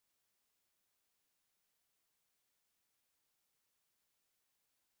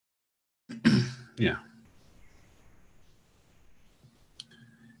Yeah.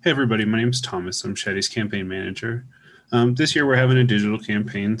 Hey, everybody. My name's Thomas. I'm Shetty's campaign manager. This year, we're having a digital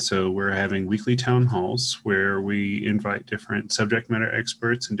campaign, so we're having weekly town halls where we invite different subject matter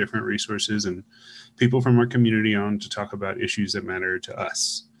experts and different resources and people from our community on to talk about issues that matter to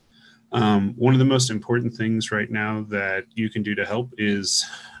us. One of the most important things right now that you can do to help is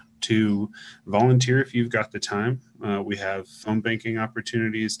to volunteer if you've got the time. We have phone banking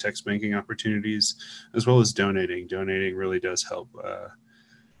opportunities, text banking opportunities, as well as donating. Donating really does help.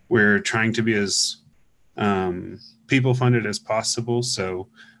 We're trying to be as people funded as possible. So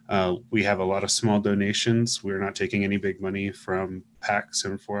we have a lot of small donations. We're not taking any big money from PACs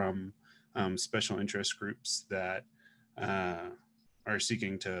and from special interest groups that uh, are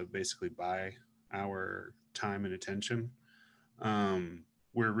seeking to basically buy our time and attention. Um,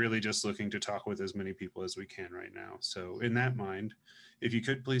 we're really just looking to talk with as many people as we can right now. So, in that mind, if you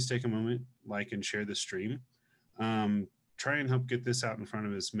could please take a moment, like and share the stream, um, try and help get this out in front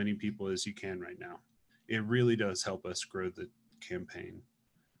of as many people as you can right now. It really does help us grow the campaign.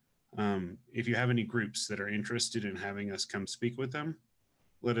 If you have any groups that are interested in having us come speak with them,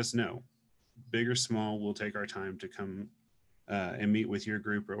 let us know. Big or small, we'll take our time to come and meet with your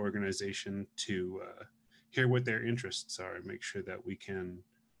group or organization to hear what their interests are and make sure that we can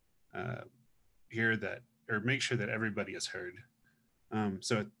uh, hear that or make sure that everybody is heard.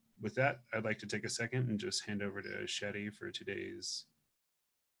 So, with that, I'd like to take a second and just hand over to Shetty for today's.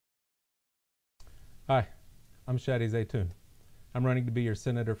 Hi, I'm Shadi Zaytoon. I'm running to be your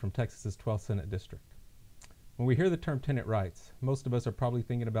senator from Texas's 12th Senate District. When we hear the term tenant rights, most of us are probably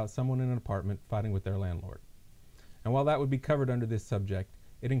thinking about someone in an apartment fighting with their landlord. And while that would be covered under this subject,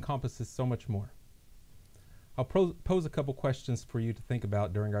 it encompasses so much more. I'll pose a couple questions for you to think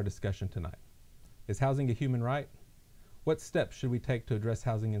about during our discussion tonight. Is housing a human right? What steps should we take to address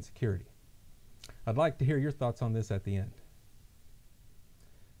housing insecurity? I'd like to hear your thoughts on this at the end.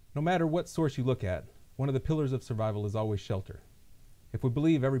 No matter what source you look at, one of the pillars of survival is always shelter. If we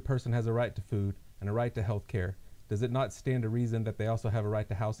believe every person has a right to food and a right to health care, does it not stand to reason that they also have a right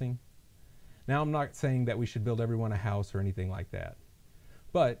to housing? Now, I'm not saying that we should build everyone a house or anything like that.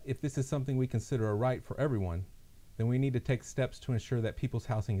 But if this is something we consider a right for everyone, then we need to take steps to ensure that people's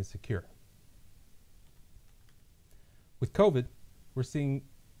housing is secure. With COVID, we're seeing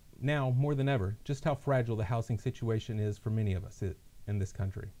now more than ever just how fragile the housing situation is for many of us in this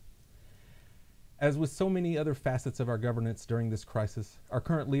country. As with so many other facets of our governance during this crisis, our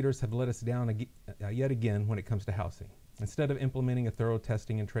current leaders have let us down yet again when it comes to housing. Instead of implementing a thorough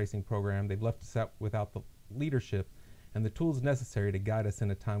testing and tracing program, they've left us out without the leadership and the tools necessary to guide us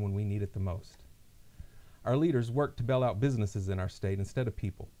in a time when we need it the most. Our leaders worked to bail out businesses in our state instead of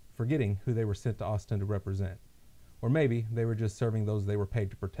people, forgetting who they were sent to Austin to represent. Or maybe they were just serving those they were paid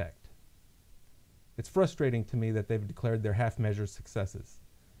to protect. It's frustrating to me that they've declared their half-measure successes.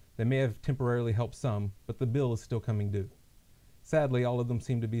 They may have temporarily helped some, but the bill is still coming due. Sadly, all of them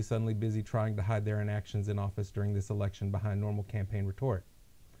seem to be suddenly busy trying to hide their inactions in office during this election behind normal campaign rhetoric,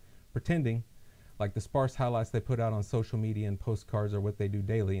 pretending like the sparse highlights they put out on social media and postcards are what they do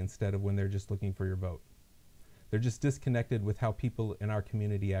daily instead of when they're just looking for your vote. They're just disconnected with how people in our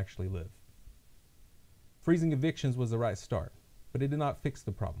community actually live. Freezing evictions was the right start, but it did not fix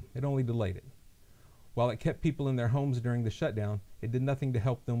the problem. It only delayed it. While it kept people in their homes during the shutdown, it did nothing to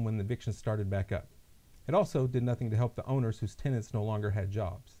help them when the evictions started back up. It also did nothing to help the owners whose tenants no longer had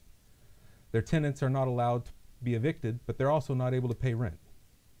jobs. Their tenants are not allowed to be evicted, but they're also not able to pay rent.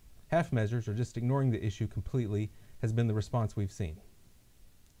 Half measures, or just ignoring the issue completely, has been the response we've seen.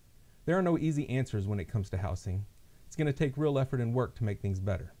 There are no easy answers when it comes to housing. It's going to take real effort and work to make things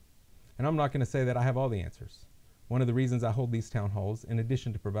better. And I'm not going to say that I have all the answers. One of the reasons I hold these town halls, in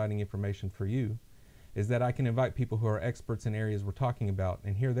addition to providing information for you, is that I can invite people who are experts in areas we're talking about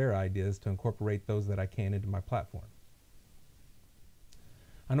and hear their ideas to incorporate those that I can into my platform.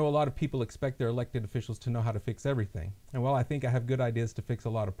 I know a lot of people expect their elected officials to know how to fix everything, and while I think I have good ideas to fix a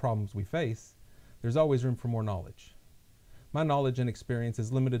lot of problems we face, there's always room for more knowledge. My knowledge and experience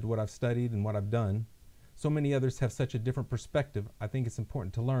is limited to what I've studied and what I've done. So many others have such a different perspective, I think it's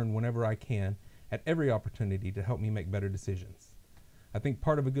important to learn whenever I can at every opportunity to help me make better decisions. I think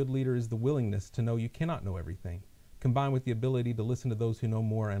part of a good leader is the willingness to know you cannot know everything, combined with the ability to listen to those who know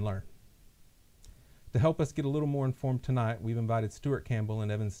more and learn. To help us get a little more informed tonight, we've invited Stuart Campbell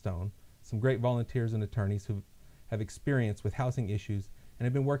and Evan Stone, some great volunteers and attorneys who have experience with housing issues and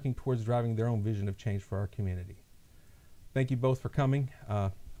have been working towards driving their own vision of change for our community. Thank you both for coming.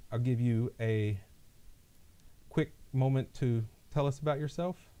 I'll give you a quick moment to tell us about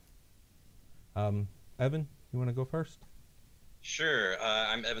yourself. Evan, you want to go first? Sure.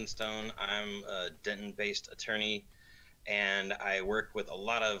 I'm Evan Stone. I'm a Denton-based attorney, and I work with a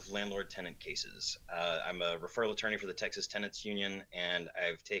lot of landlord-tenant cases. I'm a referral attorney for the Texas Tenants Union, and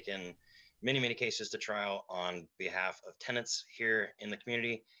I've taken many, many cases to trial on behalf of tenants here in the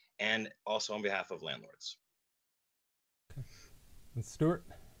community and also on behalf of landlords. And Stuart,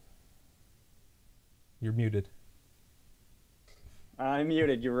 you're muted. I'm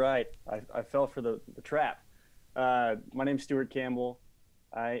muted. You're right. I fell for the trap. My name's Stuart Campbell.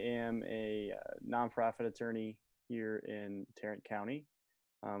 I am a nonprofit attorney here in Tarrant County.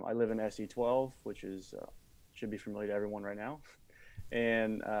 I live in SE12, which is should be familiar to everyone right now.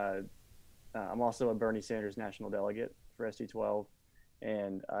 And I'm also a Bernie Sanders national delegate for SE12.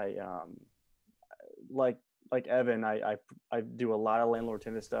 And I like Evan, I do a lot of landlord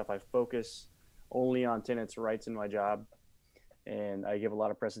tenant stuff. I focus only on tenants' rights in my job, and I give a lot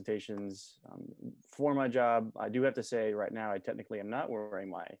of presentations for my job. I do have to say right now, I technically am not wearing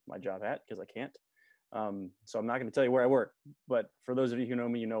my job hat because I can't. So I'm not going to tell you where I work, but for those of you who know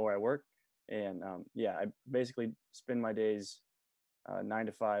me, you know where I work. And yeah, I basically spend my days 9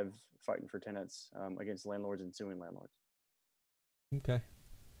 to 5 fighting for tenants against landlords and suing landlords. Okay.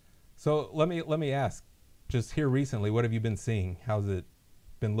 So let me ask, just here recently, what have you been seeing? How's it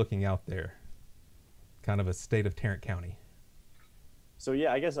been looking out there? Kind of a state of Tarrant County. So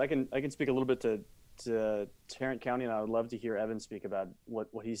yeah, I guess I can speak a little bit to Tarrant County, and I would love to hear Evan speak about what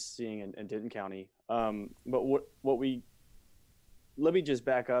he's seeing in Denton County. But let me just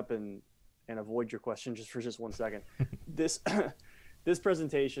back up and avoid your question just for 1 second. This this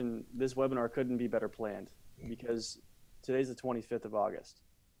presentation, this webinar couldn't be better planned because today's the 25th of August,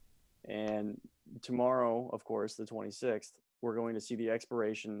 and tomorrow, of course, the 26th, we're going to see the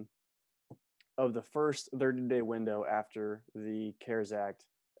expiration of the first 30-day window after the CARES Act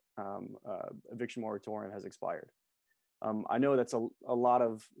eviction moratorium has expired. I know that's a lot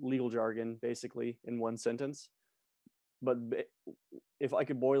of legal jargon, basically, in one sentence, but if I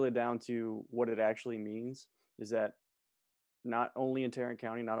could boil it down to what it actually means, is that not only in Tarrant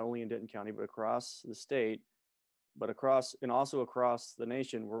County, not only in Denton County, but across the state, but also across the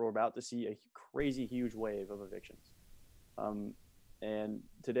nation, we're about to see a crazy huge wave of evictions. And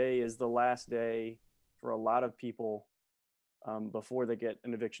today is the last day for a lot of people before they get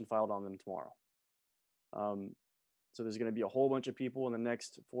an eviction filed on them tomorrow. So there's going to be a whole bunch of people in the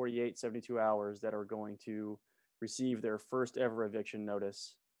next 48, 72 hours that are going to receive their first ever eviction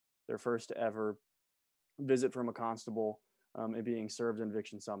notice, their first ever visit from a constable, and being served an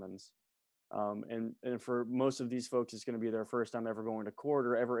eviction summons. And for most of these folks, it's going to be their first time ever going to court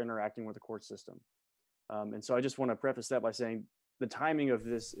or ever interacting with the court system. And so I just want to preface that by saying the timing of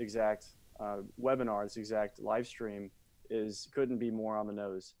this exact webinar, this exact live stream, couldn't be more on the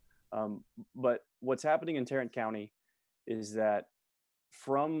nose. But what's happening in Tarrant County is that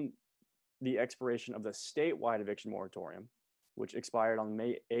from the expiration of the statewide eviction moratorium, which expired on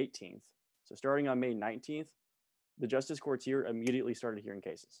May 18th, so starting on May 19th, the justice courts here immediately started hearing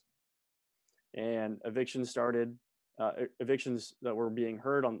cases. And evictions that were being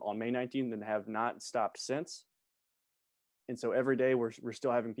heard on May 19th and have not stopped since. And so every day we're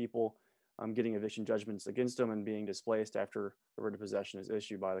still having people getting eviction judgments against them and being displaced after a writ of possession is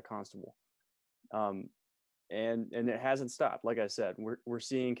issued by the constable. And it hasn't stopped. Like I said, we're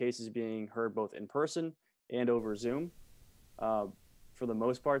seeing cases being heard both in person and over Zoom. For the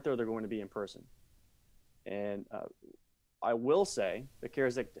most part, though, they're going to be in person. And I will say the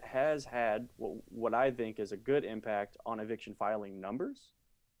CARES Act has had what I think is a good impact on eviction filing numbers,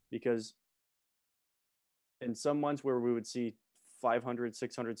 because in some months where we would see 500,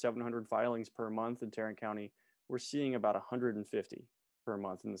 600, 700 filings per month in Tarrant County, we're seeing about 150 per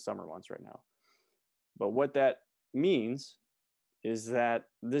month in the summer months right now. But what that means is that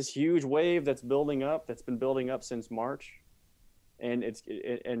this huge wave that's been building up since March, and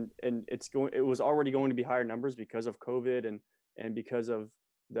it was already going to be higher numbers because of COVID and because of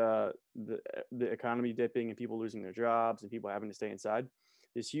the economy dipping and people losing their jobs and people having to stay inside.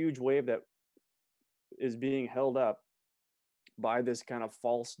 This huge wave that is being held up by this kind of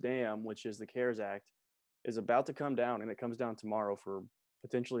false dam, which is the CARES Act, is about to come down, and it comes down tomorrow for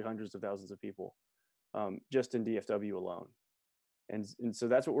potentially hundreds of thousands of people, just in DFW alone. And so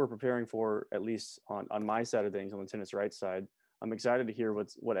that's what we're preparing for, at least on my side of things, on the tenants' rights side. I'm excited to hear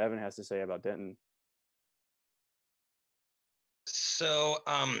what Evan has to say about Denton. So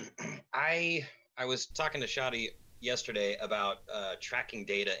I was talking to Shadi yesterday about tracking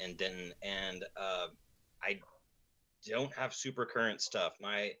data in Denton, and I don't have super current stuff.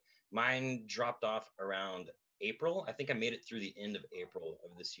 Mine dropped off around April. I think I made it through the end of April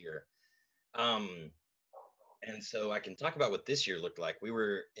of this year. And so I can talk about what this year looked like. We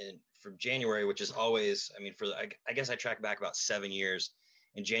were in from January, which is always, I mean, I guess I track back about 7 years,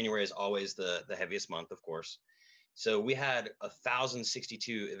 and January is always the heaviest month, of course. So we had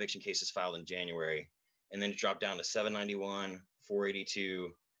 1,062 eviction cases filed in January, and then it dropped down to 791,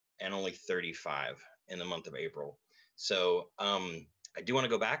 482, and only 35 in the month of April. So I do want to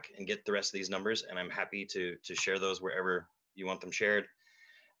go back and get the rest of these numbers, and I'm happy to share those wherever you want them shared,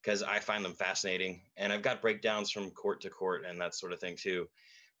 because I find them fascinating. And I've got breakdowns from court to court and that sort of thing too.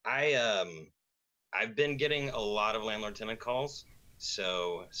 I've been getting a lot of landlord tenant calls.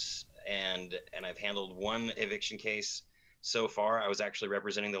 So and I've handled one eviction case so far. I was actually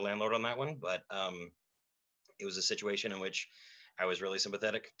representing the landlord on that one, but it was a situation in which I was really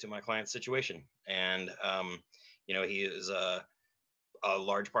sympathetic to my client's situation. And he is a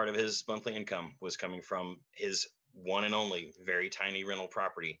large part of his monthly income was coming from his one and only very tiny rental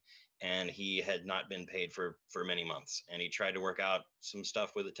property, and he had not been paid for many months, and he tried to work out some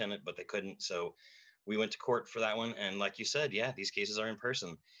stuff with the tenant, but they couldn't. So we went to court for that one, and like you said, yeah, these cases are in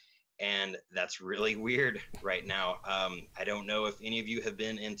person, and that's really weird right now. I don't know if any of you have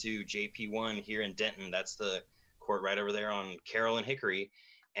been into JP1 here in Denton. That's the court right over there on Carroll and Hickory.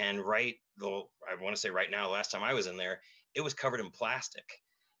 And I want to say right now, last time I was in there, it was covered in plastic.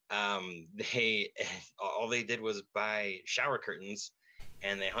 They all they did was buy shower curtains,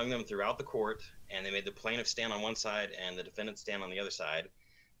 and they hung them throughout the court, and they made the plaintiff stand on one side and the defendant stand on the other side.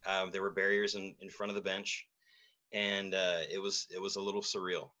 There were barriers in front of the bench, and it was a little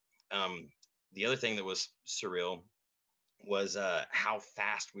surreal. The other thing that was surreal was how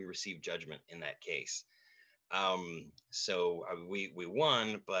fast we received judgment in that case. So we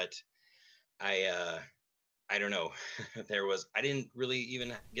won, but I don't know. I didn't really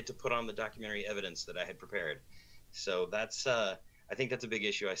even get to put on the documentary evidence that I had prepared. So that's I think that's a big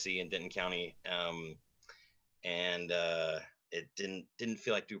issue I see in Denton County. And it didn't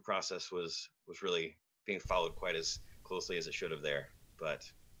feel like due process was really being followed quite as closely as it should have there. But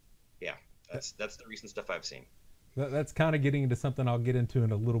yeah, that's the recent stuff I've seen. That's kind of getting into something I'll get into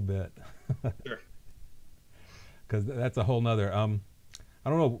in a little bit. Sure. Because that's a whole nother. I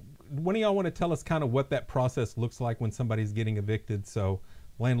don't know. One of y'all want to tell us kind of what that process looks like when somebody's getting evicted? So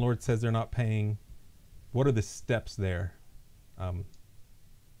landlord says they're not paying. What are the steps there?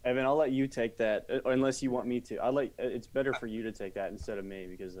 Evan, I'll let you take that, unless you want me to. It's better for you to take that instead of me,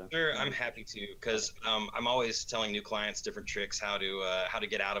 because sure, I'm happy to, because I'm always telling new clients different tricks how to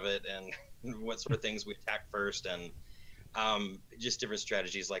get out of it, and what sort of things we attack first, and just different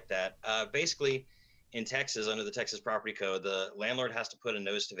strategies like that. Basically, in Texas, under the Texas Property Code, the landlord has to put a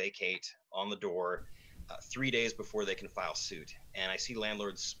notice to vacate on the door 3 days before they can file suit. And I see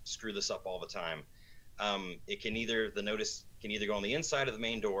landlords screw this up all the time. The notice can either go on the inside of the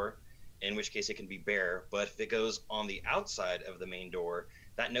main door, in which case it can be bare, but if it goes on the outside of the main door,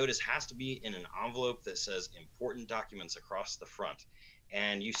 that notice has to be in an envelope that says important documents across the front.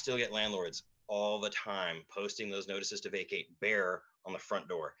 And you still get landlords all the time posting those notices to vacate bare on the front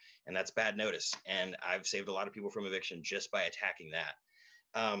door, and that's bad notice. And I've saved a lot of people from eviction just by attacking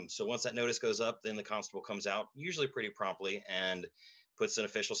that. So once that notice goes up, then the constable comes out, usually pretty promptly, and puts an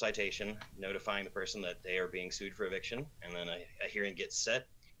official citation notifying the person that they are being sued for eviction, and then a hearing gets set,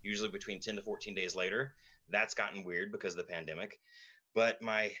 usually between 10 to 14 days later. That's gotten weird because of the pandemic. But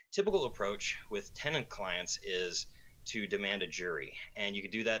my typical approach with tenant clients is to demand a jury, and you can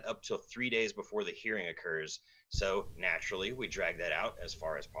do that up till 3 days before the hearing occurs. So naturally, we drag that out as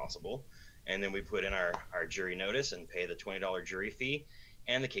far as possible, and then we put in our jury notice and pay the $20 jury fee,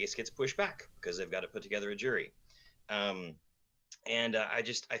 and the case gets pushed back because they've got to put together a jury.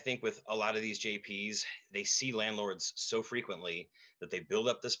 I think with a lot of these JPs, they see landlords so frequently that they build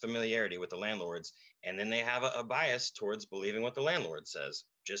up this familiarity with the landlords, and then they have a bias towards believing what the landlord says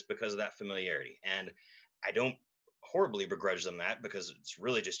just because of that familiarity. And I don't horribly begrudge them that, because it's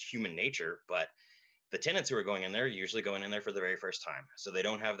really just human nature. But the tenants who are going in there are usually going in there for the very first time, so they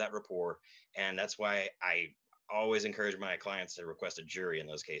don't have that rapport. And that's why I always encourage my clients to request a jury in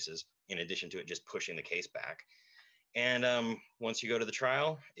those cases, in addition to it just pushing the case back. And once you go to the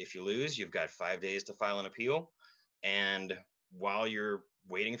trial, if you lose, you've got 5 days to file an appeal. And while you're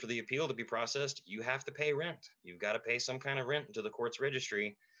waiting for the appeal to be processed, you have to pay rent. You've got to pay some kind of rent to the court's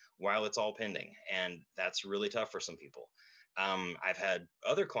registry while it's all pending. And that's really tough for some people. I've had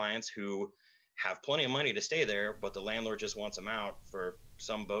other clients who have plenty of money to stay there, but the landlord just wants them out for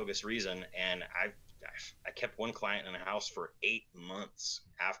some bogus reason. And I kept one client in a house for 8 months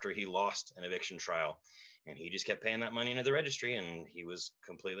after he lost an eviction trial. And he just kept paying that money into the registry, and he was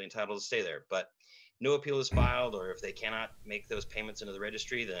completely entitled to stay there. But no appeal is filed, or if they cannot make those payments into the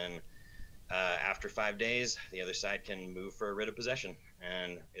registry, then After 5 days, the other side can move for a writ of possession,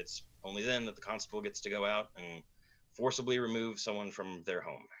 and it's only then that the constable gets to go out and forcibly remove someone from their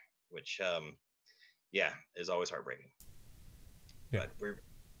home, which, is always heartbreaking. Yeah. But we've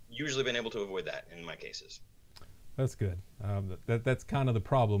usually been able to avoid that in my cases. That's good. That's kind of the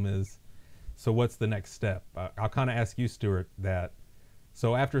problem is, so what's the next step? I'll kind of ask you, Stuart, that.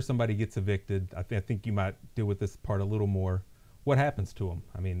 So after somebody gets evicted, I think you might deal with this part a little more. What happens to them?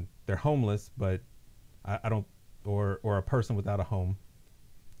 I mean, they're homeless, but I don't, or a person without a home.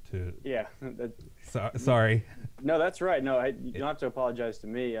 Yeah. Sorry. No, that's right. No, you don't have to apologize to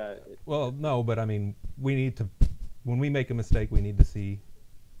me. Well, no, but I mean, we need to, when we make a mistake, we need to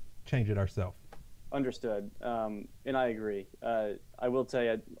change it ourselves. Understood, and I agree. I will tell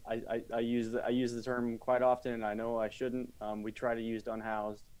you, I use the term quite often, and I know I shouldn't. We try to use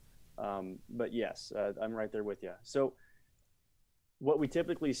unhoused, but yes, I'm right there with you. So, what we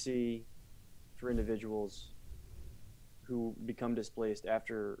typically see for individuals who become displaced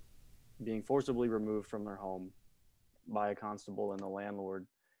after being forcibly removed from their home by a constable and the landlord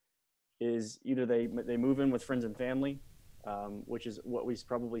is either they move in with friends and family, which is what we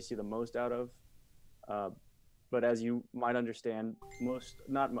probably see the most out of. But as you might understand,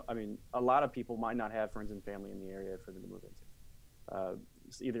 a lot of people might not have friends and family in the area for them to move into.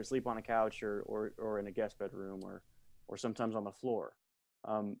 Either sleep on a couch or in a guest bedroom or sometimes on the floor.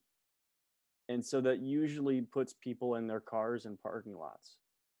 And so that usually puts people in their cars and parking lots.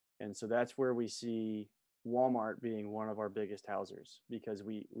 And so that's where we see Walmart being one of our biggest housers, because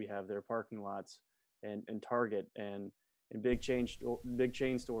we have their parking lots and Target and big chain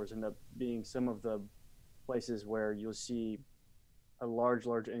stores end up being some of the places where you'll see a large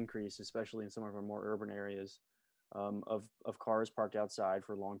increase, especially in some of our more urban areas, of cars parked outside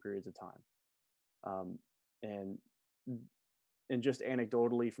for long periods of time. And just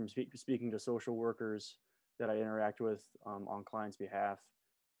anecdotally from speaking to social workers that I interact with on clients' behalf,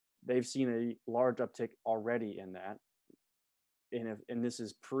 they've seen a large uptick already in that. And this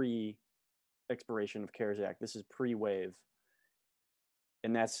is pre-expiration of CARES Act. This is pre-wave.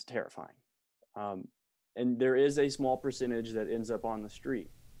 And that's terrifying. And there is a small percentage that ends up on the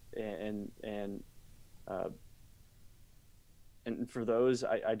street. And for those,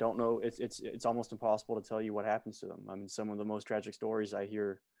 I don't know. It's almost impossible to tell you what happens to them. I mean, some of the most tragic stories I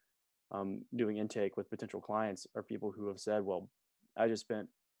hear doing intake with potential clients are people who have said, "Well, I just spent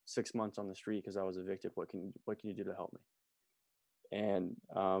 6 months on the street because I was evicted. What can you do to help me?" And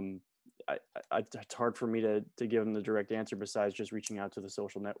it's hard for me to give them the direct answer besides just reaching out to the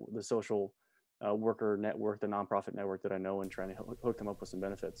social worker network, the nonprofit network that I know, and trying to hook them up with some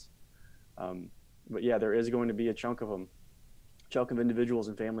benefits. But yeah, there is going to be a chunk of individuals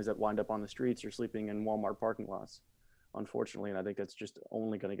and families that wind up on the streets or sleeping in Walmart parking lots, unfortunately. And I think that's just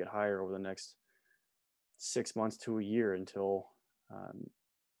only going to get higher over the next 6 months to a year until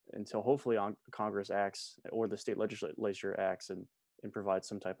hopefully Congress acts or the state legislature acts and provides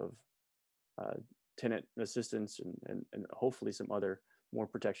some type of tenant assistance and hopefully some other more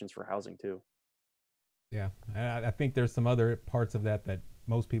protections for housing too. Yeah, I think there's some other parts of that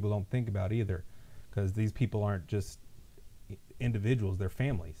most people don't think about either, because these people aren't just individuals, they're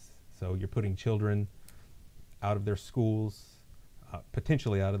families. So you're putting children out of their schools,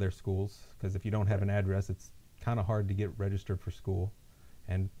 potentially out of their schools, because if you don't have an address, it's kind of hard to get registered for school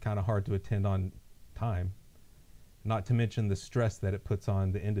and kind of hard to attend on time, not to mention the stress that it puts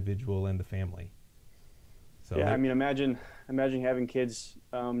on the individual and the family. So yeah, I mean, imagine having kids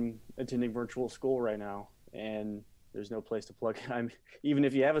attending virtual school right now, and there's no place to plug in. Even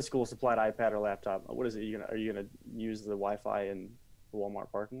if you have a school supplied iPad or laptop, what is it? Are you gonna use the Wi-Fi in the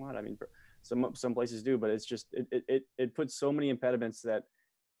Walmart parking lot? I mean, some places do, but it's just it puts so many impediments that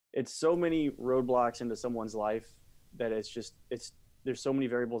it's so many roadblocks into someone's life that there's so many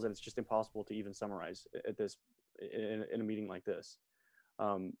variables that it's just impossible to even summarize at this in a meeting like this.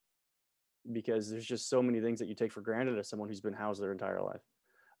 Because there's just so many things that you take for granted as someone who's been housed their entire life,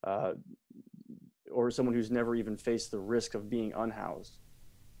 or someone who's never even faced the risk of being unhoused.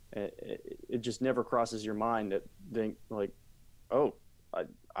 It just never crosses your mind that think like, oh,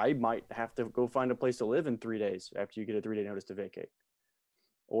 I might have to go find a place to live in 3 days after you get a 3-day notice to vacate,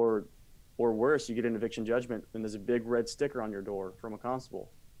 or worse, you get an eviction judgment and there's a big red sticker on your door from a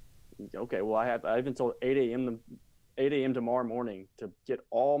constable. Okay, well, I've been told 8 a.m. tomorrow morning to get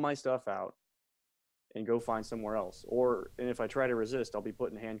all my stuff out and go find somewhere else. And if I try to resist, I'll be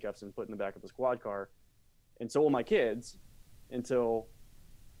put in handcuffs and put in the back of the squad car. And so will my kids until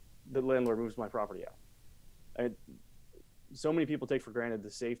the landlord moves my property out. So many people take for granted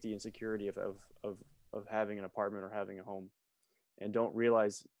the safety and security of having an apartment or having a home, and don't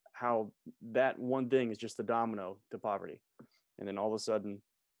realize how that one thing is just the domino to poverty. And then all of a sudden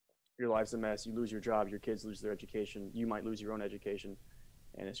your life's a mess. You lose your job, your kids lose their education. You might lose your own education.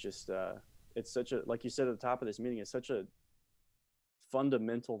 And it's just, it's such a, like you said at the top of this meeting, it's such a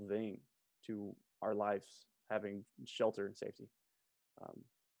fundamental thing to our lives, having shelter and safety.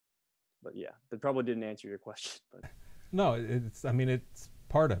 But yeah, that probably didn't answer your question. But no, it's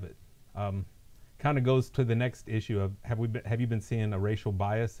part of it. Kind of goes to the next issue of have you been seeing a racial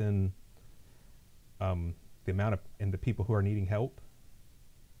bias in the amount of in the people who are needing help?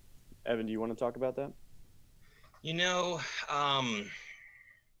 Evan, do you want to talk about that? You know, I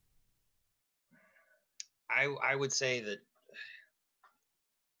would say that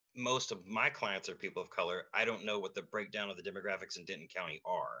most of my clients are people of color. I don't know what the breakdown of the demographics in Denton County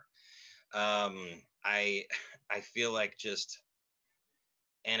are. I feel like just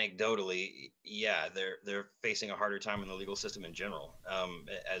anecdotally, yeah, they're facing a harder time in the legal system in general,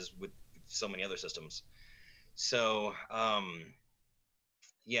 as with so many other systems. So,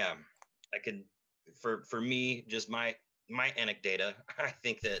 yeah, I could, for me, just my anecdata, I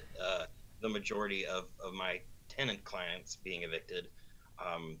think that the majority of my tenant clients being evicted,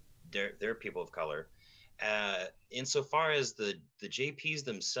 they're people of color. Insofar as the JPs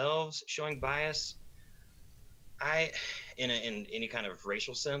themselves showing bias, in any kind of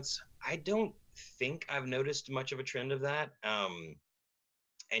racial sense, I don't think I've noticed much of a trend of that.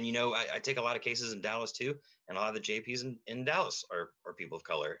 And you know, I take a lot of cases in Dallas too, and a lot of the JPs in Dallas are people of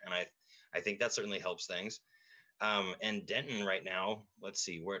color, and I think that certainly helps things. And Denton right now, let's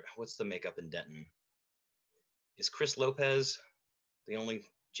see, what's the makeup in Denton? Is Chris Lopez the only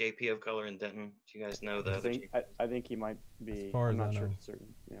JP of color in Denton? Do you guys know the? I think he might be. As far I'm as not I sure. know.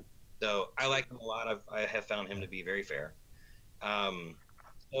 Certain. Yeah. So I like him a lot. I have found him to be very fair.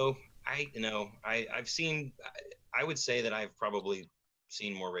 So I've seen. I would say that I've probably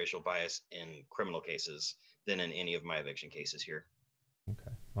seen more racial bias in criminal cases than in any of my eviction cases here.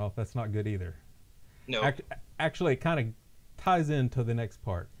 Okay. Well, that's not good either. No. Actually, it kind of ties into the next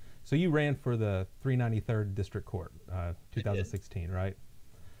part. So you ran for the 393rd District Court, 2016, right?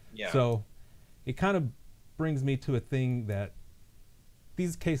 Yeah. So it kind of brings me to a thing that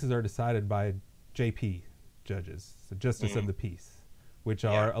these cases are decided by JP judges, the Justice of the Peace, which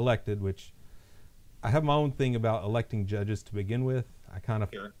are elected, which I have my own thing about electing judges to begin with. I kind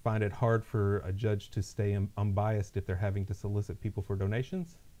of find it hard for a judge to stay unbiased if they're having to solicit people for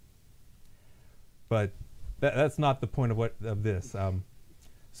donations. But that's not the point of this.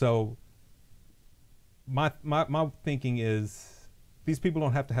 So my thinking is these people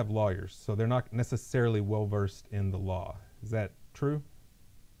don't have to have lawyers, so they're not necessarily well versed in the law. Is that true?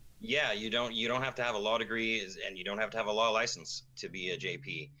 Yeah, you don't have to have a law degree, and you don't have to have a law license to be a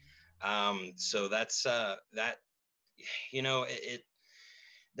JP. So that's that. You know,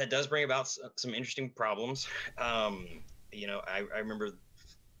 that does bring about some interesting problems. You know, I remember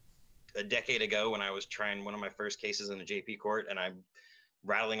a decade ago when I was trying one of my first cases in the JP court, and I'm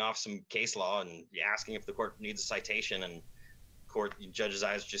rattling off some case law and asking if the court needs a citation, and court judge's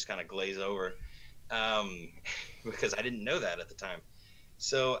eyes just kind of glaze over because I didn't know that at the time.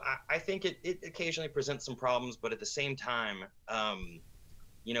 So I think it occasionally presents some problems, but at the same time,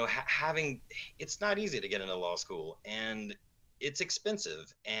 you know, it's not easy to get into law school, and it's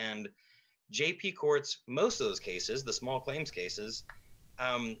expensive. And JP courts, most of those cases, the small claims cases,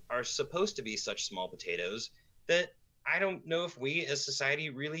 are supposed to be such small potatoes that I don't know if we as society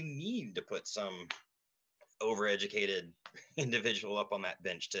really need to put some overeducated individual up on that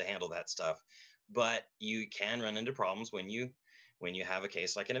bench to handle that stuff. But you can run into problems when you have a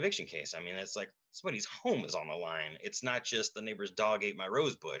case like an eviction case. I mean, it's like somebody's home is on the line. It's not just the neighbor's dog ate my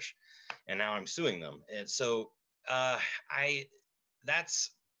rose bush and now I'm suing them. And so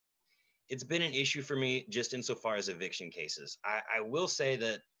it's been an issue for me just insofar as eviction cases. I will say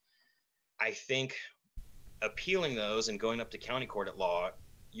that I think appealing those and going up to county court at law,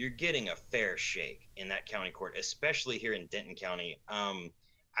 you're getting a fair shake in that county court, especially here in Denton County.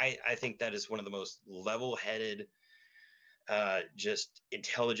 I think that is one of the most level-headed, just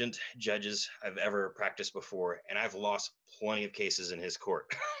intelligent judges I've ever practiced before. And I've lost plenty of cases in his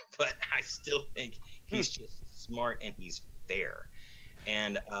court, but I still think he's just smart and he's fair.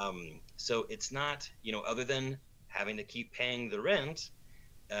 And so it's not, you know, other than having to keep paying the rent,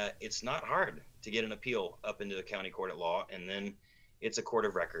 it's not hard to get an appeal up into the county court at law. And then it's a court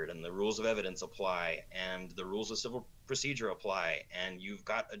of record, and the rules of evidence apply, and the rules of civil procedure apply. And you've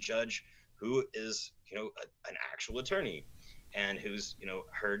got a judge who is, you know, an actual attorney and who's, you know,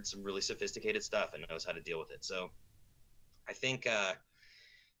 heard some really sophisticated stuff and knows how to deal with it. So I think,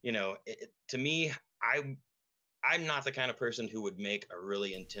 you know, to me, I'm not the kind of person who would make a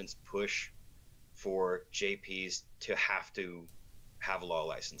really intense push for JPs to have law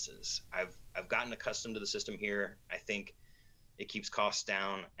licenses. I've gotten accustomed to the system here. I think it keeps costs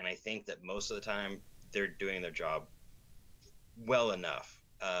down, and I think that most of the time they're doing their job well enough.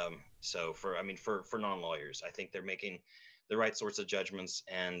 So for non-lawyers, I think they're making the right sorts of judgments,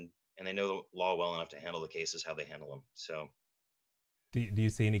 and they know the law well enough to handle the cases how they handle them. So do you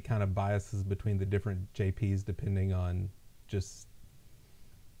see any kind of biases between the different JPs depending on just,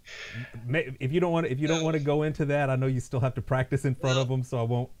 if you don't want to go into that, I know you still have to practice in front of them, so I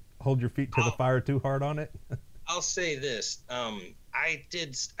won't hold your feet to the fire too hard on it. I'll say this.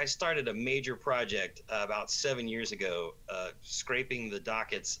 I started a major project about 7 years ago, scraping the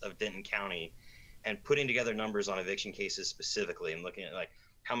dockets of Denton County and putting together numbers on eviction cases specifically, and looking at like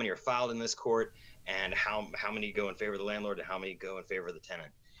how many are filed in this court and how many go in favor of the landlord and how many go in favor of the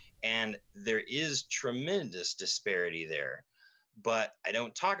tenant. And there is tremendous disparity there. But I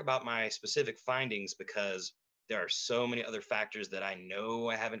don't talk about my specific findings because there are so many other factors that I know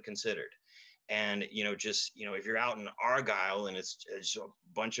I haven't considered. And, if you're out in Argyle and it's a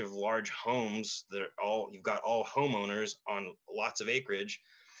bunch of large homes that are you've got all homeowners on lots of acreage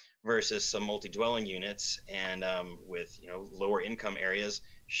versus some multi-dwelling units and with, lower income areas,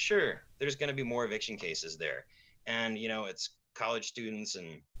 sure, there's going to be more eviction cases there. And, it's college students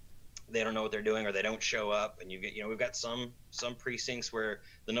and they don't know what they're doing or they don't show up. And we've got some precincts where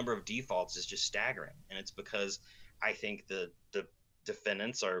the number of defaults is just staggering. And it's because I think the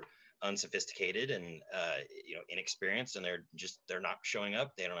defendants are unsophisticated and inexperienced, and they're not showing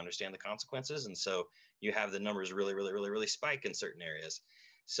up. They don't understand the consequences, and so you have the numbers really, really, really, really spike in certain areas.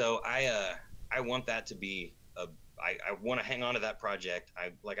 So I want that to be I want to hang on to that project.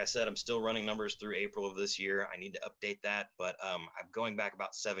 Like I said, I'm still running numbers through April of this year. I need to update that, but I'm going back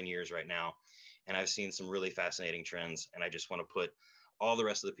about 7 years right now, and I've seen some really fascinating trends, and I just want to put all the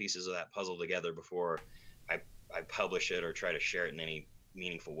rest of the pieces of that puzzle together before I publish it or try to share it in any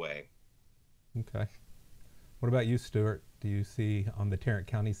meaningful way. Okay. What about you, Stuart? Do you see on the Tarrant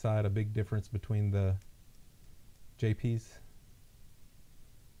County side a big difference between the JPs?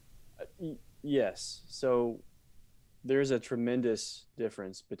 Yes. So there's a tremendous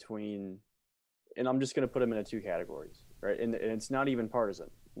difference between, and I'm just going to put them into two categories, right? And it's not even partisan.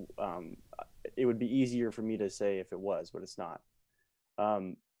 It would be easier for me to say if it was, but it's not.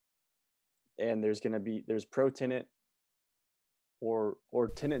 And there's pro-tenant or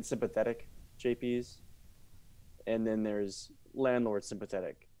tenant sympathetic JPs, and then there's landlord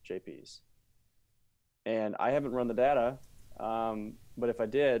sympathetic JPs. And I haven't run the data, but if I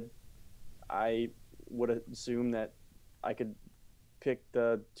did, I would assume that I could pick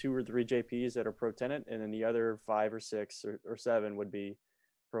the 2 or 3 JPs that are pro-tenant, and then the other 5 or 6 or 7 would be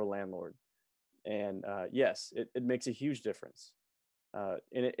pro-landlord. And yes, it makes a huge difference. And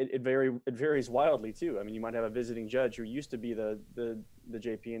it varies wildly too. I mean, you might have a visiting judge who used to be the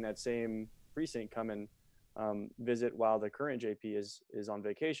JP in that same precinct come and visit while the current JP is on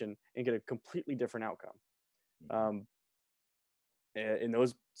vacation and get a completely different outcome. And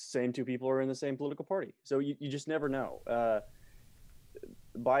those same 2 people are in the same political party. So you just never know.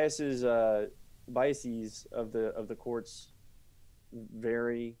 Biases of the courts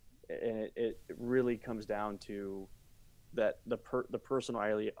vary, and it really comes down to that the personal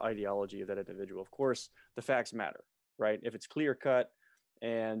ideology of that individual. Of course, the facts matter, right? If it's clear cut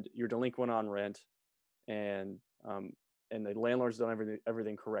and you're delinquent on rent, and the landlord's done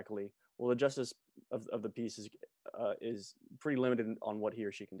everything correctly, well, the justice of the peace is pretty limited on what he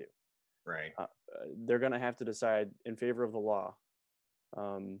or she can do. Right. They're going to have to decide in favor of the law,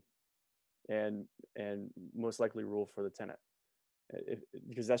 and most likely rule for the tenant,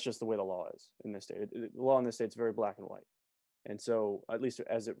 because that's just the way the law is in this state. The law in this state is very black and white. And so, at least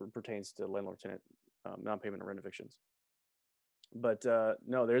as it pertains to landlord-tenant non-payment of rent evictions. But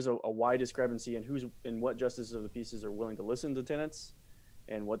no, there's a wide discrepancy in what justices of the peace are willing to listen to tenants,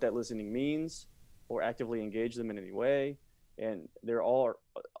 and what that listening means, or actively engage them in any way. And there are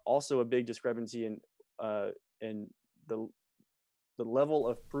also a big discrepancy in the level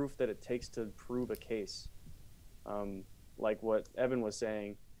of proof that it takes to prove a case. Like what Evan was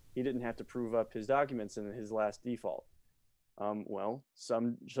saying, he didn't have to prove up his documents in his last default. Well,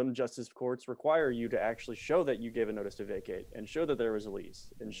 some justice courts require you to actually show that you gave a notice to vacate, and show that there was a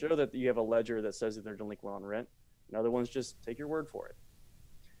lease, and show that you have a ledger that says that they're delinquent on rent. And other ones just take your word for it.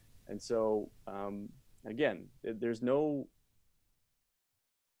 And so, again, there's no.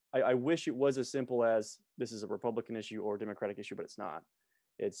 I wish it was as simple as this is a Republican issue or a Democratic issue, but it's not.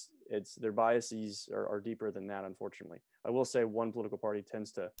 It's their biases are deeper than that, unfortunately. I will say one political party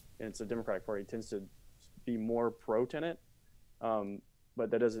tends to, and it's a Democratic party, tends to be more pro-tenant, but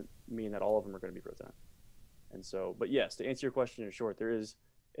that doesn't mean that all of them are going to be pro-tenant. And so, but yes, to answer your question in short, there is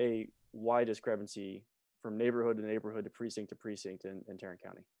a wide discrepancy from neighborhood to neighborhood to precinct in Tarrant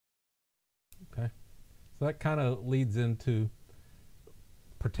County. Okay. So that kind of leads into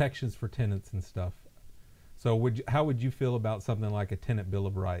protections for tenants and stuff. So how would you feel about something like a tenant bill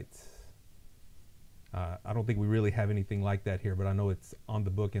of rights? I don't think we really have anything like that here, but I know it's on the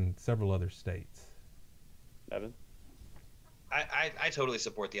book in several other states. Evan? I totally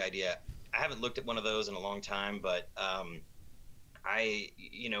support the idea. I haven't looked at one of those in a long time, but when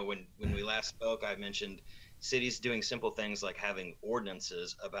we last spoke, I mentioned cities doing simple things like having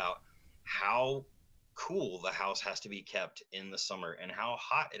ordinances about how cool the house has to be kept in the summer and how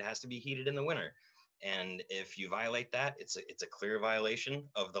hot it has to be heated in the winter. And if you violate that, it's a clear violation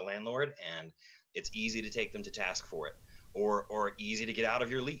of the landlord, and it's easy to take them to task for it, or easy to get out of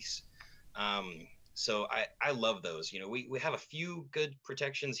your lease. So I love those. We have a few good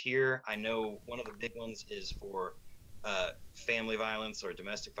protections here. I know one of the big ones is for family violence or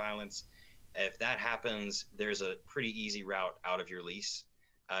domestic violence. If that happens, there's a pretty easy route out of your lease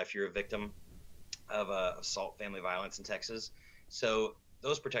if you're a victim of assault family violence in Texas. So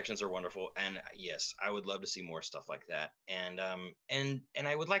those protections are wonderful, and yes, I would love to see more stuff like that. And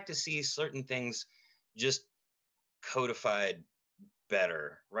I would like to see certain things just codified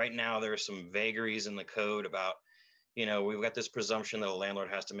better. Right now, there are some vagaries in the code about, we've got this presumption that a landlord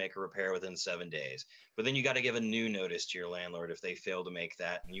has to make a repair within 7 days, but then you got to give a new notice to your landlord if they fail to make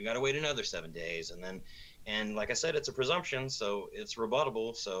that, and you got to wait another 7 days. And like I said, it's a presumption, so it's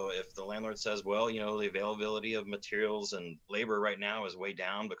rebuttable. So if the landlord says, well, the availability of materials and labor right now is way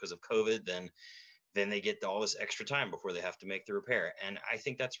down because of COVID, then they get all this extra time before they have to make the repair. And I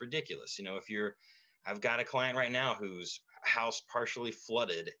think that's ridiculous. I've got a client right now whose house partially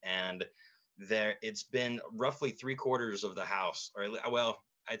flooded, and it's been roughly 3/4 of the house, or well,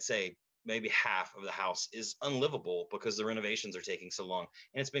 I'd say maybe half of the house is unlivable because the renovations are taking so long.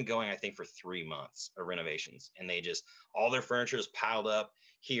 And it's been going, I think, for 3 months of renovations. And all their furniture is piled up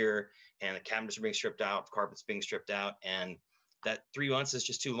here, and the cabinets are being stripped out, carpets being stripped out. And that 3 months is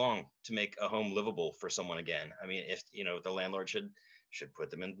just too long to make a home livable for someone again. I mean, if, the landlord should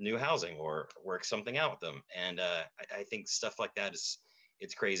put them in new housing or work something out with them. And I think stuff like that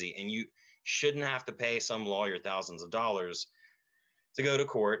it's crazy. And you shouldn't have to pay some lawyer thousands of dollars to go to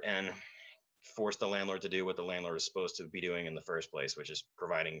court and force the landlord to do what the landlord is supposed to be doing in the first place, which is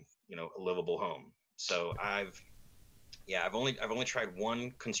providing, a livable home. So I've only tried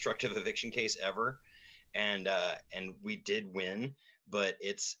one constructive eviction case ever, and we did win, but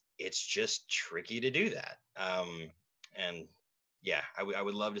it's just tricky to do that. And yeah, I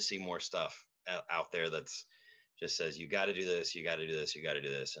would love to see more stuff out there that's just says, you got to do this, you got to do this, you got to do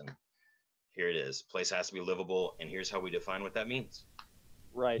this. And here it is. Place has to be livable, and here's how we define what that means.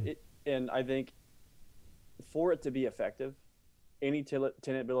 Right. And I think for it to be effective, any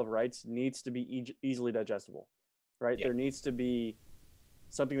tenant bill of rights needs to be easily digestible, right? Yeah. There needs to be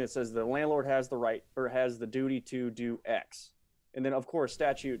something that says the landlord has the right or has the duty to do X. And then, of course,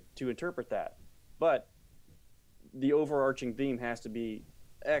 statute to interpret that. But the overarching theme has to be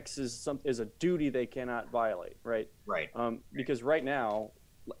X is a duty they cannot violate, right? Right. Because right now,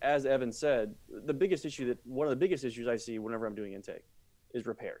 as Evan said, one of the biggest issues I see whenever I'm doing intake is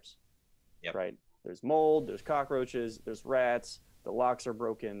repairs. Yep. Right. There's mold, there's cockroaches, there's rats, the locks are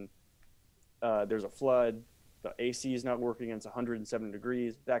broken, there's a flood, the AC is not working, it's 107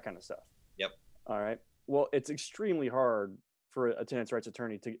 degrees, that kind of stuff. Yep. All right. Well, it's extremely hard for a tenants' rights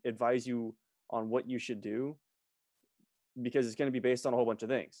attorney to advise you on what you should do, because it's going to be based on a whole bunch of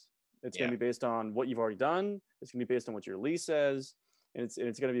things. It's going to be based on what you've already done. It's going to be based on what your lease says. And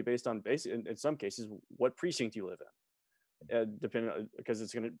it's going to be based on in some cases, what precinct you live in. Depending on, because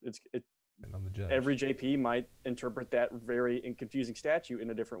on the judge. Every JP might interpret that very confusing statute in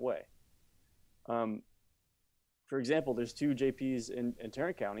a different way. For example, there's two JPs in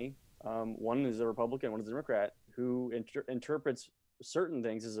Tarrant County. One is a Republican, one is a Democrat, who interprets certain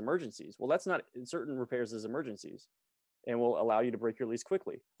things as emergencies. Well, that's not certain repairs as emergencies, and will allow you to break your lease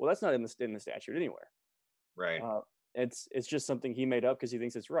quickly. Well, that's not in the statute anywhere. Right. It's just something he made up because he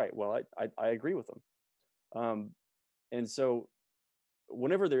thinks it's right. Well, I agree with him. And so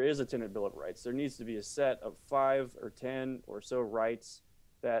whenever there is a tenant bill of rights, there needs to be a set of 5 or 10 or so rights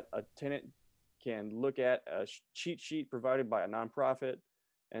that a tenant can look at, a cheat sheet provided by a nonprofit,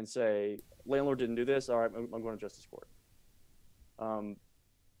 and say, landlord didn't do this, all right, I'm going to justice court.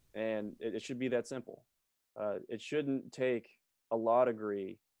 And it should be that simple. It shouldn't take a law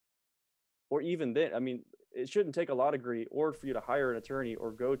degree, or even then, I mean, it shouldn't take a law degree or for you to hire an attorney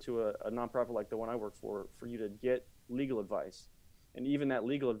or go to a nonprofit like the one I work for you to get legal advice. And even that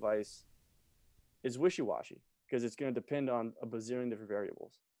legal advice is wishy-washy because it's going to depend on a bazillion different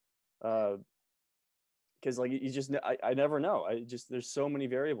variables. Because like you just, I never know. There's so many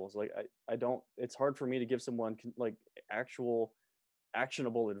variables. Like I don't, it's hard for me to give someone like actual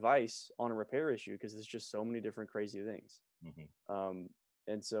actionable advice on a repair issue because there's just so many different crazy things.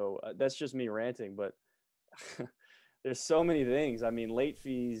 And so that's just me ranting, but there's so many things. I mean, late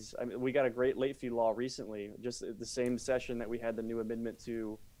fees. I mean, we got a great late fee law recently, just the same session that we had the new amendment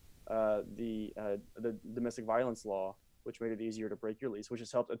to the domestic violence law, which made it easier to break your lease, which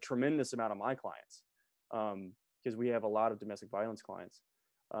has helped a tremendous amount of my clients because we have a lot of domestic violence clients.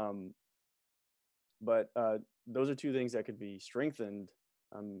 But those are two things that could be strengthened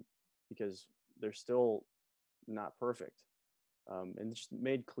because they're still not perfect and just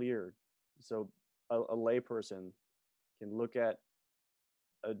made clear. So a layperson can look at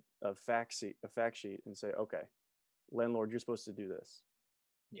a fact sheet and say, okay, landlord, you're supposed to do this.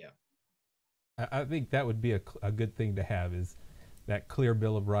 Yeah. I think that would be a good thing to have, is that clear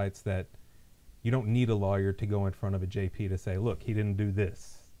bill of rights that you don't need a lawyer to go in front of a JP to say, look, he didn't do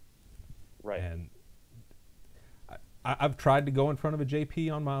this. Right. And I've tried to go in front of a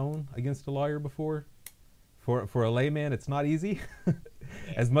JP on my own against a lawyer before. For a layman, it's not easy.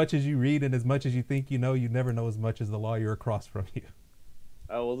 As much as you read and as much as you think you know, you never know as much as the lawyer across from you.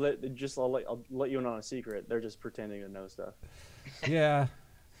 Oh, well, I'll let you in on a secret. They're just pretending to know stuff. Yeah.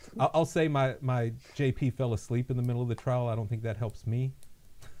 I'll say my JP fell asleep in the middle of the trial. I don't think that helps me.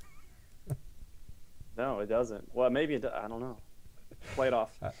 No, it doesn't. Well, maybe it does. I don't know. Play it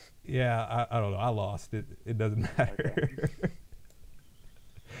off. Yeah, I don't know. I lost. It doesn't matter.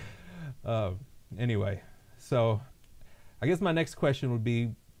 Okay. Anyway, so I guess my next question would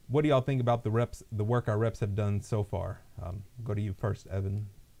be, what do y'all think about the work our reps have done so far? Go to you first, Evan.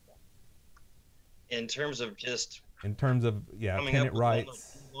 In terms of tenant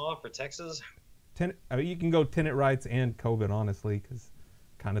rights. Law for Texas. I mean, you can go tenant rights and COVID, honestly, because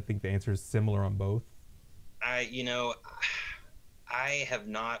kind of think the answer is similar on both. I have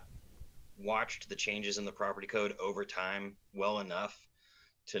not watched the changes in the property code over time well enough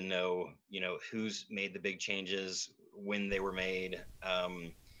to know, who's made the big changes, when they were made.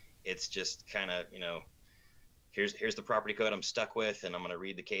 It's just kind of, here's the property code I'm stuck with, and I'm going to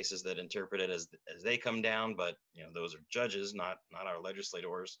read the cases that interpret it as they come down. But those are judges, not our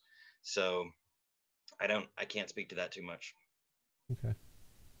legislators. So I can't speak to that too much. Okay.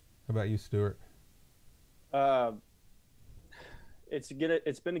 How about you, Stuart? It's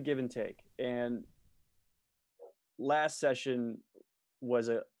been a give and take, and last session was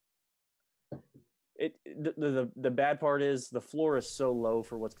the bad part is the floor is so low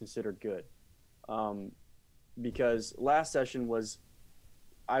for what's considered good, because last session was,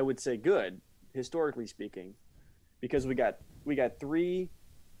 I would say, good historically speaking, because we got 3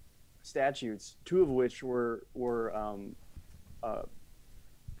 statutes, 2 of which were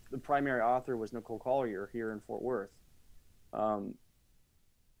the primary author was Nicole Collier here in Fort Worth,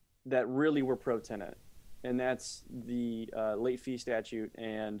 that really were pro-tenant, and that's the late fee statute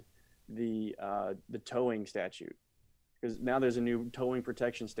and the towing statute, because now there's a new towing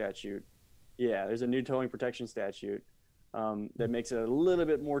protection statute. Yeah, there's a new towing protection statute that makes it a little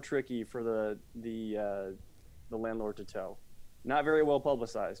bit more tricky for the landlord to tow. Not very well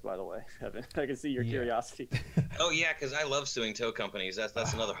publicized, by the way, Evan. I can see your curiosity. Oh yeah, because I love suing tow companies.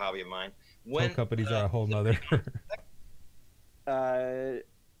 That's another hobby of mine. Tow companies are a whole nother.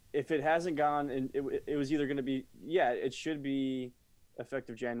 If it hasn't gone, and it was either going to be, it should be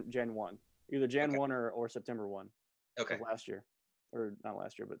effective Jan 1, either Jan 1 or September 1. Okay. Last year, or not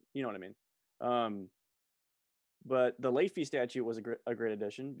last year, but you know what I mean. But the late fee statute was a great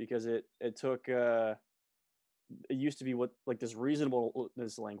addition because it took. It used to be this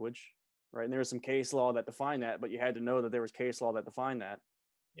reasonableness language, right? And there was some case law that defined that, but you had to know that there was case law that defined that.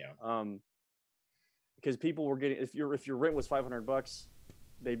 Yeah. Because people were getting, if your rent was $500,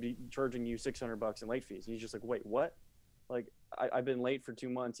 they'd be charging you $600 in late fees. And he's just like, wait, what? Like I've been late for 2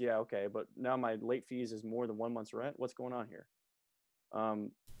 months. Yeah. Okay. But now my late fees is more than 1 month's rent. What's going on here?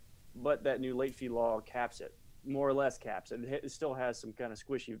 But that new late fee law caps it, more or less caps it. It still has some kind of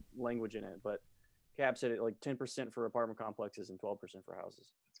squishy language in it, but caps it at like 10% for apartment complexes and 12% for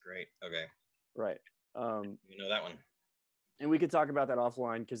houses. That's great. Okay. Right. You know that one. And we could talk about that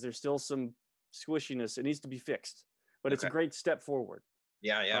offline because there's still some squishiness. It needs to be fixed, but it's a great step forward.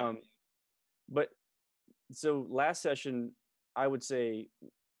 Yeah. Yeah. But so last session, I would say,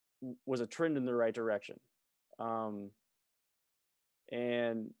 was a trend in the right direction. And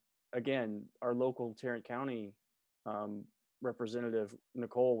again, our local Tarrant County representative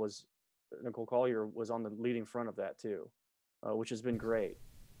Nicole Collier was on the leading front of that too, which has been great.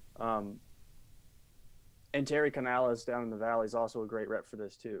 And Terry Canales down in the valley is also a great rep for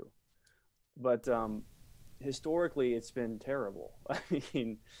this too. But historically, it's been terrible. I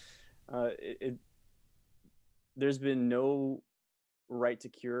mean, there's been no right to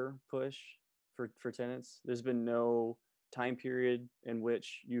cure push for tenants. There's been no time period in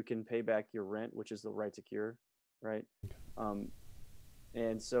which you can pay back your rent, which is the right to cure, right?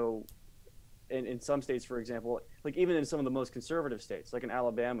 And so in some states, for example, like even in some of the most conservative states, like in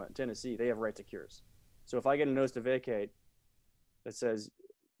Alabama, Tennessee, they have right to cures. So if I get a notice to vacate that says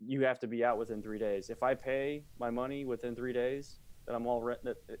you have to be out within 3 days, if I pay my money within 3 days, that I'm all rent,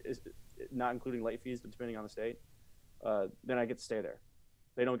 that is not including late fees, but depending on the state, then I get to stay there.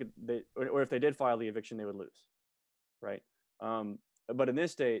 They don't get or if they did file the eviction, they would lose, right? But in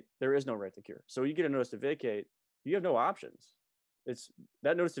this state, there is no right to cure. So you get a notice to vacate, you have no options. It's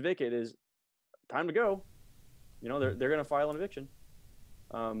that notice to vacate is time to go. You know, they're going to file an eviction.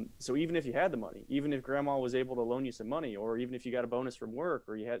 So even if you had the money, even if grandma was able to loan you some money, or even if you got a bonus from work,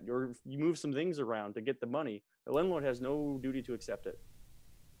 or you move some things around to get the money, the landlord has no duty to accept it.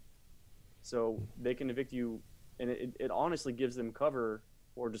 So they can evict you, and it honestly gives them cover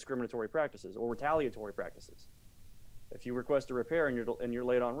for discriminatory practices or retaliatory practices. If you request a repair and you're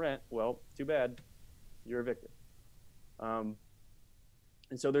late on rent, well, too bad, you're evicted. And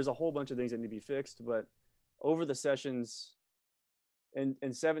so there's a whole bunch of things that need to be fixed, but over the sessions,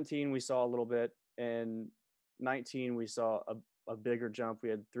 in 17 we saw a little bit, and 19 we saw a bigger jump. We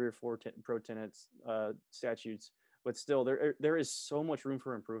had 3 or 4 pro tenants statutes, but still there is so much room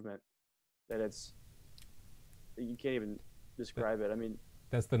for improvement that you can't even describe it. I mean,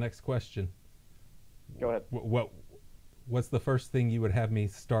 that's the next question. Go ahead. What's the first thing you would have me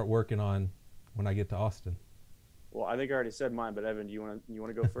start working on when I get to Austin? Well, I think I already said mine, but Evan, do you want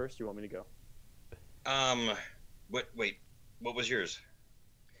to go first? Or you want me to go? Wait, what was yours?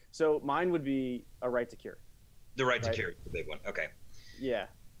 So mine would be a right to cure. The right to cure, the big one. Okay. Yeah.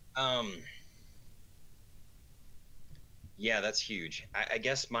 Yeah, that's huge. I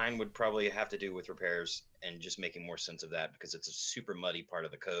guess mine would probably have to do with repairs and just making more sense of that, because it's a super muddy part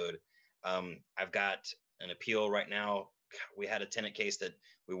of the code. I've got an appeal right now. We had a tenant case that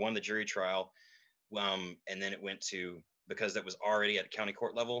we won the jury trial. And then it went to, because that was already at county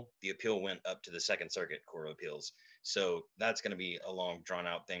court level, the appeal went up to the Second Circuit Court of Appeals. So that's going to be a long drawn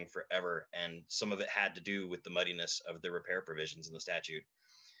out thing forever. And some of it had to do with the muddiness of the repair provisions in the statute.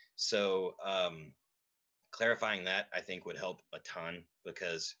 So clarifying that, I think, would help a ton,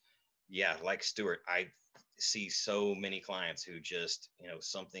 because yeah, like Stuart, I see so many clients who just,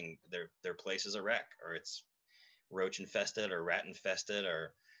 something, their place is a wreck, or it's roach infested or rat infested,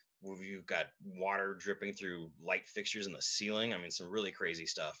 or you've got water dripping through light fixtures in the ceiling. I mean, some really crazy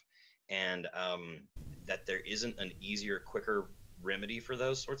stuff. And that there isn't an easier, quicker remedy for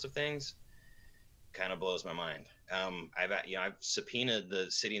those sorts of things kind of blows my mind. I've subpoenaed the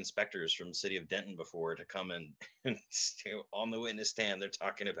city inspectors from the city of Denton before to come and on the witness stand. They're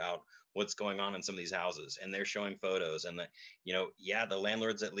talking about what's going on in some of these houses, and they're showing photos, and the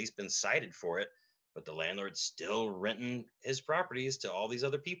landlord's at least been cited for it, but the landlord's still renting his properties to all these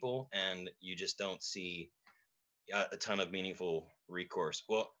other people, and you just don't see a ton of meaningful recourse.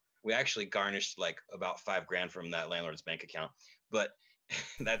 Well, we actually garnished like about $5,000 from that landlord's bank account, but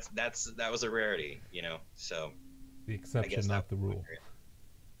that was a rarity, so the exception, not the rule.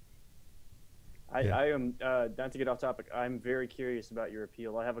 I am not to get off topic. I'm very curious about your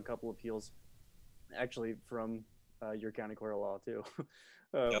appeal. I have a couple appeals actually from your county court of law too.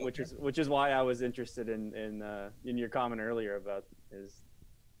 Which is why I was interested in your comment earlier about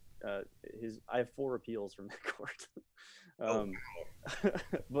I have 4 appeals from the court.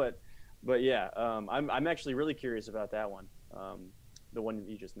 But yeah, I'm actually really curious about that one, the one that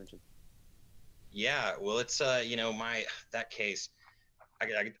you just mentioned. Yeah, well, it's that case.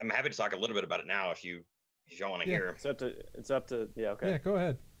 I'm happy to talk a little bit about it now if y'all want to hear. It's up to yeah. Okay. Yeah, go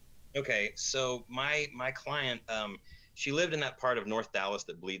ahead. Okay, so my client, she lived in that part of North Dallas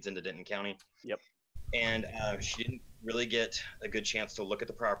that bleeds into Denton County. Yep. And she didn't really get a good chance to look at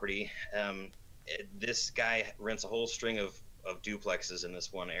the property. This guy rents a whole string of duplexes in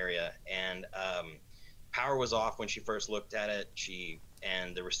this one area, and power was off when she first looked at it.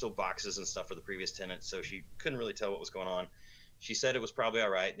 And there were still boxes and stuff for the previous tenant, so she couldn't really tell what was going on. She said it was probably all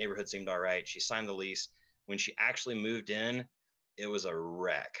right. Neighborhood seemed all right. She signed the lease. When she actually moved in, it was a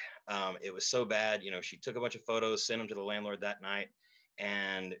wreck. It was so bad. She took a bunch of photos, sent them to the landlord that night,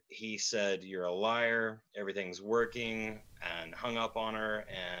 and he said, "You're a liar. Everything's working," and hung up on her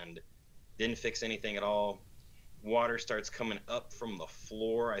and didn't fix anything at all. Water starts coming up from the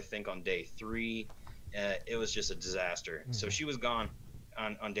floor, I think on day 3. It was just a disaster. So she was gone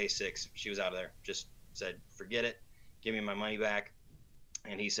on day 6. She was out of there. Just said, "Forget it. Give me my money back."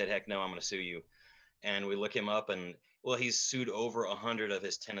 And he said, "Heck no, I'm going to sue you." And we look him up, and well, he's sued over 100 of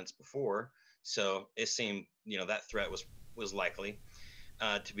his tenants before. So it seemed, that threat was likely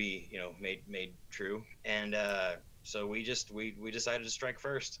to be, made true. And so we decided to strike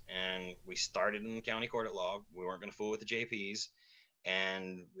first, and we started in the county court at law. We weren't going to fool with the JPs,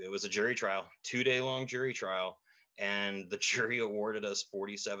 and it was a jury trial, 2-day long jury trial, and the jury awarded us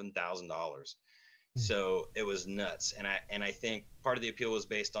 $47,000. So it was nuts. And I think part of the appeal was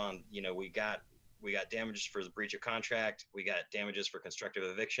based on, we got damages for the breach of contract, we got damages for constructive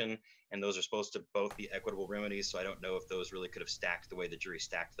eviction, and those are supposed to both be equitable remedies. So I don't know if those really could have stacked the way the jury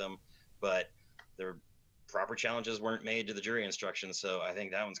stacked them, but their proper challenges weren't made to the jury instructions. So I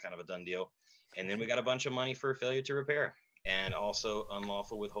think that one's kind of a done deal. And then we got a bunch of money for failure to repair, and also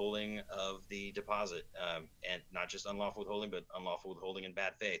unlawful withholding of the deposit, and not just unlawful withholding, but unlawful withholding in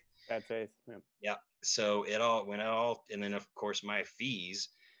bad faith. Bad faith. Yeah. Yeah. So it all went out. And then, of course, my fees,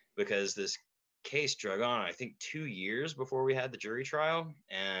 because this case drug on, I think 2 years before we had the jury trial.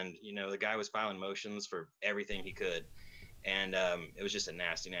 And, the guy was filing motions for everything he could. And it was just a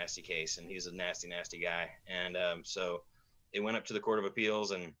nasty, nasty case. And he's a nasty, nasty guy. And so it went up to the Court of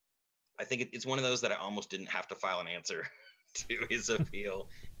Appeals. And I think it's one of those that I almost didn't have to file an answer to his appeal.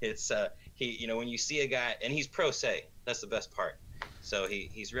 It's when you see a guy, and he's pro se, that's the best part. So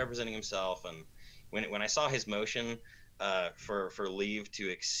he's representing himself. And when I saw his motion for leave to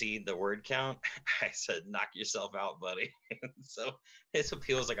exceed the word count, I said, "Knock yourself out, buddy." So his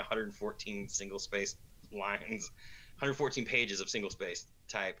appeal is like 114 single space lines, 114 pages of single space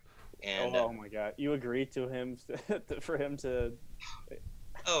type. And oh my God, you agreed to him for him to?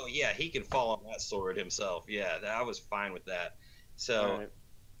 Oh yeah, he can fall on that sword himself. Yeah, I was fine with that. So Right.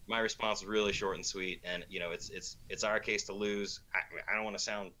 my response was really short and sweet, and it's our case to lose. I don't want to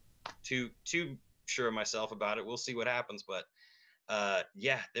sound too sure of myself about it. We'll see what happens, but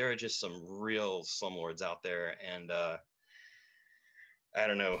yeah, there are just some real slumlords out there, and I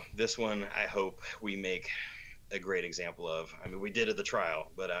don't know. This one, I hope we make a great example of. I mean, we did at the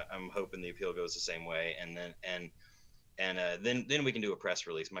trial, but I'm hoping the appeal goes the same way, and then we can do a press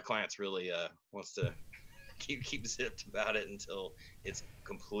release. My client's really wants to keep zipped about it until it's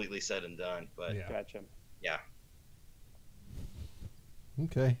completely said and done. But Yeah. Gotcha. yeah.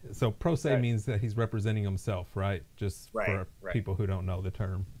 Okay. So pro se Right. means that he's representing himself, right? Just Right, for right. people who don't know the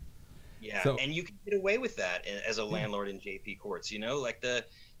term. Yeah, So- and you can get away with that as a landlord in JP courts. Like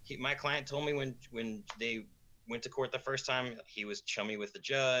my client told me when they went to court the first time, he was chummy with the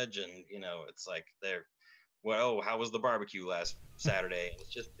judge, and it's like how was the barbecue last Saturday?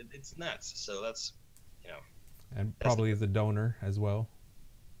 It's nuts. So that's And probably as a donor as well.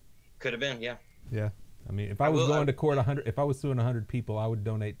 could have been, yeah. Yeah. I mean, if I was going to court if I was suing 100 people, I would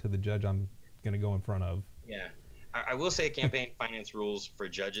donate to the judge I'm going to go in front of. Yeah. I will say campaign finance rules for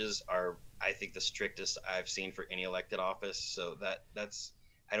judges are, I think, the strictest I've seen for any elected office. So that's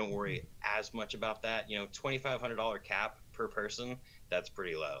I don't worry as much about that. $2,500 cap per person, that's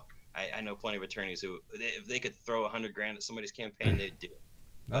pretty low. I know plenty of attorneys who, if they could throw $100,000 at somebody's campaign, they'd do it.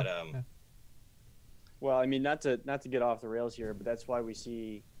 But yeah. Well, I mean, not to get off the rails here, but that's why we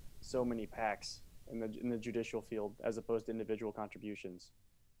see so many PACs in the judicial field as opposed to individual contributions.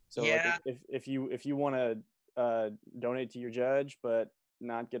 So Yeah. like if you want to donate to your judge, but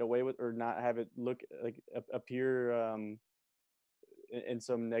not get away with, or not have it look like appear in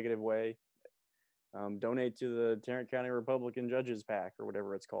some negative way, donate to the Tarrant County Republican Judges PAC or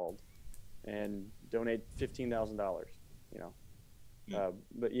whatever it's called, and donate $15,000.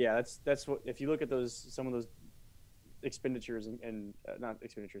 But yeah, that's what, if you look at some of those expenditures and not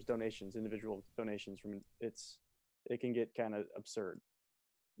expenditures, donations, individual donations it can get kind of absurd.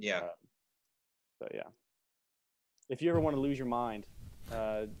 yeah. So yeah, if you ever want to lose your mind,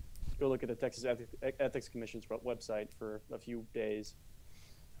 go look at the Texas Ethics Commission's website for a few days.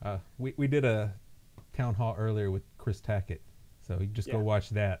 We did a town hall earlier with Chris Tackett, so you just go Yeah. watch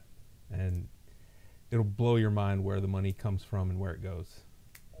that, and it'll blow your mind where the money comes from and where it goes.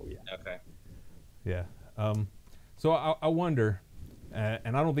 Oh yeah. Okay. Yeah. So I wonder,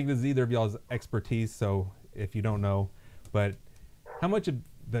 and I don't think this is either of y'all's expertise, so if you don't know, but how much of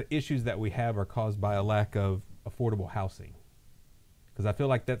the issues that we have are caused by a lack of affordable housing? Because I feel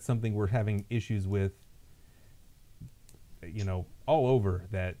like that's something we're having issues with, all over,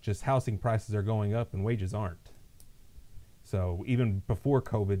 that just housing prices are going up and wages aren't. So even before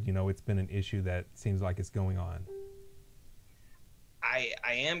COVID, it's been an issue that seems like it's going on. I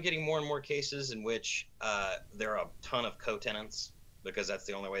am getting more and more cases in which there are a ton of co-tenants because that's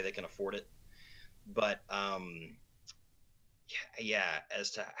the only way they can afford it. But yeah,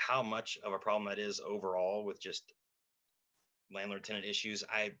 as to how much of a problem that is overall with just landlord-tenant issues,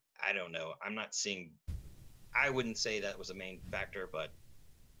 I don't know. I'm not seeing. I wouldn't say that was a main factor, but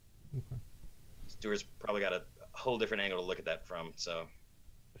Okay. Stuart's probably got a whole different angle to look at that from. So,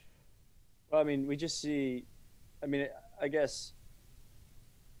 Well, I mean, we just see. I mean, I guess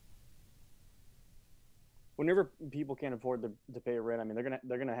whenever people can't afford to pay rent, I mean,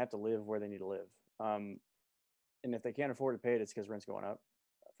 they're gonna have to live where they need to live. Um, and if they can't afford to pay it, it's because rent's going up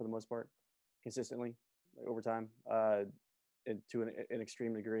for the most part, consistently over time, and to an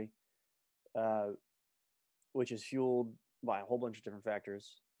extreme degree, uh, which is fueled by a whole bunch of different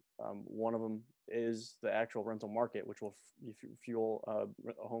factors. One of them is the actual rental market, which will fuel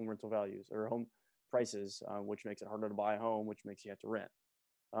home rental values or home prices, which makes it harder to buy a home, which makes you have to rent.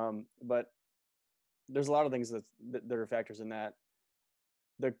 But there's a lot of things that are factors in that.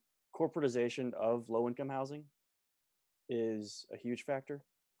 The corporatization of low income housing is a huge factor.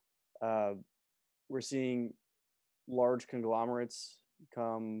 Uh, we're seeing large conglomerates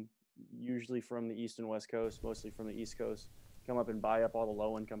come, usually from the East and West Coast, mostly from the East Coast, come up and buy up all the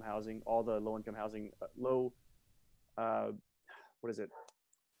low income housing, uh, what is it?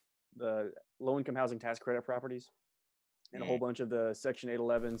 The low income housing tax credit properties, and a whole bunch of the Section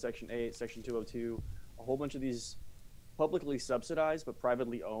 811, Section 8, Section 202, a whole bunch of these publicly subsidized but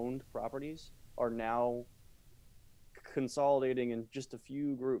privately owned properties are now consolidating in just a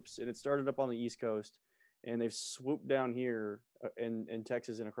few groups. And it started up on the East Coast, and they've swooped down here in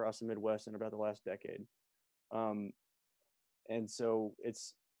Texas and across the Midwest in about the last decade. And so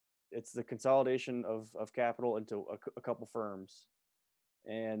it's the consolidation of capital into a couple firms,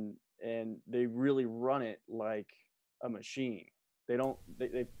 and they really run it like a machine.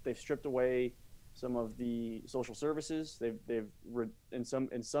 They've stripped away some of the social services. They've in some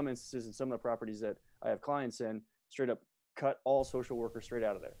instances, in some of the properties that I have clients in, straight up cut all social workers straight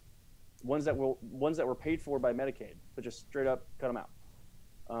out of there. Ones that were paid for by Medicaid, but just straight up cut them out.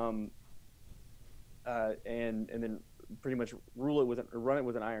 And then pretty much run it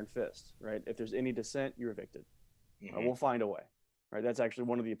with an iron fist, right? If there's any dissent, you're evicted. We'll find a way, right? That's actually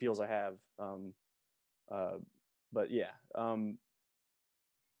one of the appeals I have. But yeah, I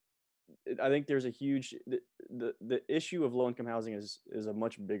think there's a huge the issue of low income housing is a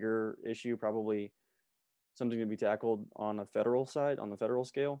much bigger issue, probably something to be tackled on a federal side, on the federal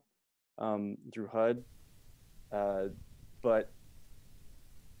scale, through HUD. But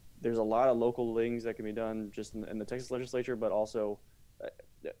there's a lot of local things that can be done just in the Texas legislature, but also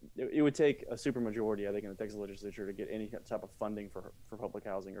it would take a supermajority, I think, in the Texas legislature to get any type of funding for public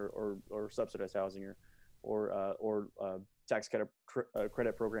housing or subsidized housing or tax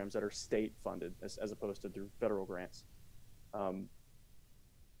credit programs that are state funded as opposed to through federal grants.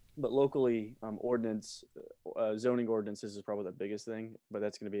 But locally, zoning ordinances is probably the biggest thing, but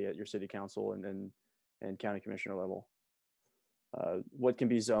that's going to be at your city council and county commissioner level. What can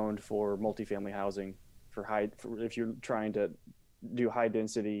be zoned for multifamily housing if you're trying to do high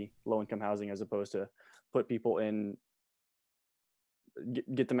density, low income housing, as opposed to put people in,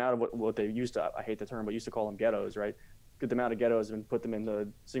 get them out of what they used to, I hate the term, but used to call them ghettos, right? Get them out of ghettos and put them into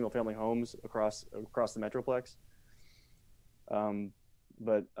single family homes across the Metroplex.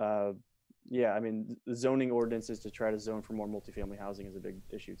 Yeah, I mean, the zoning ordinances to try to zone for more multifamily housing is a big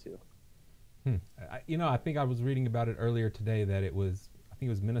issue too. I think I was reading about it earlier today that I think it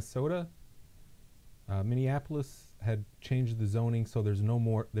was Minnesota, Minneapolis had changed the zoning, so there's no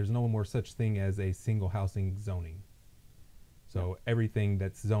more such thing as a single housing zoning. So everything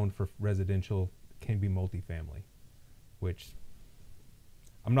that's zoned for residential can be multifamily, which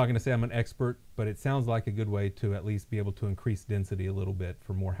I'm not going to say I'm an expert, but it sounds like a good way to at least be able to increase density a little bit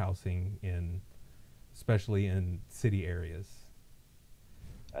for more housing especially in city areas.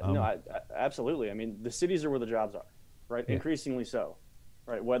 No, absolutely. I mean, the cities are where the jobs are, right? Yeah. Increasingly so,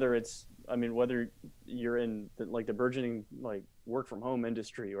 right? Whether you're in the burgeoning work from home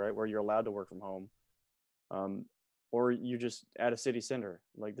industry, right, where you're allowed to work from home, or you just at a city center,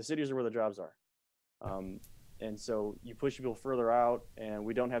 the cities are where the jobs are. And so you push people further out, and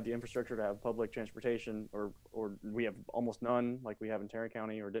we don't have the infrastructure to have public transportation, or we have almost none, like we have in Tarrant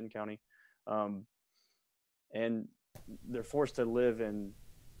County or Denton County, and they're forced to live in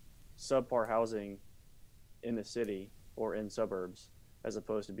subpar housing in the city or in suburbs, as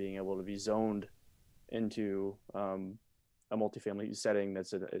opposed to being able to be zoned into a multifamily setting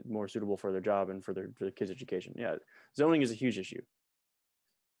that's more suitable for their job and for their kids' education. Yeah, zoning is a huge issue.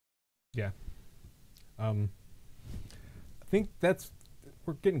 Yeah. I think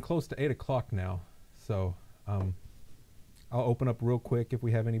we're getting close to 8 o'clock now. So I'll open up real quick if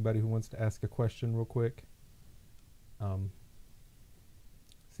we have anybody who wants to ask a question real quick.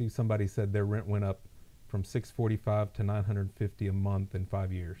 See, somebody said their rent went up from $645 to $950 a month in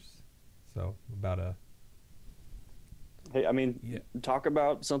 5 years. So about a... Hey, I mean, Yeah. talk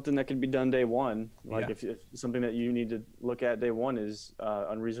about something that can be done day one. Like Yeah. if something that you need to look at day one is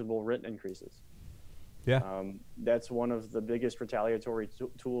unreasonable rent increases. Yeah. That's one of the biggest retaliatory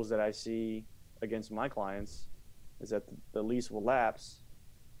tools that I see against my clients, is that the lease will lapse,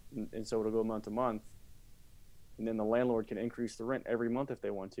 and so it'll go month to month, and then the landlord can increase the rent every month if they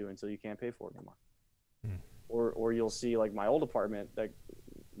want to until you can't pay for it anymore. Or you'll see, like my old apartment, that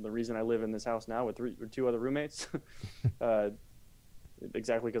the reason I live in this house now with two other roommates,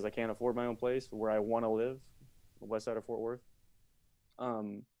 exactly because I can't afford my own place where I want to live, the west side of Fort Worth.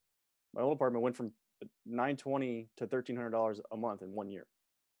 My old apartment went from $920 to $1,300 a month in 1 year.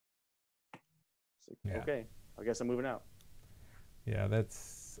 It's like, Yeah. Okay, I guess I'm moving out. Yeah,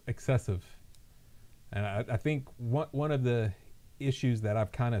 that's excessive. And I think one of the issues that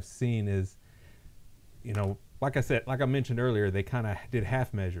I've kind of seen is, like I mentioned earlier, they kind of did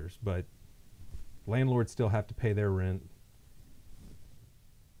half measures, but landlords still have to pay their rent.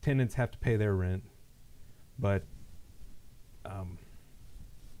 Tenants have to pay their rent. But,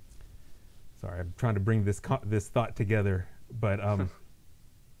 sorry, I'm trying to bring this thought together. But I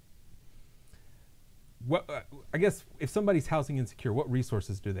guess if somebody's housing insecure, what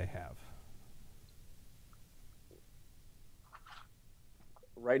resources do they have?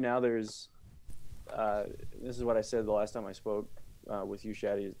 Right now, there's this is what I said the last time I spoke with you,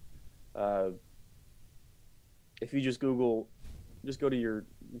 Shaddy. If you just go to your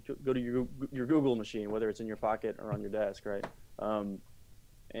Google machine, whether it's in your pocket or on your desk, right?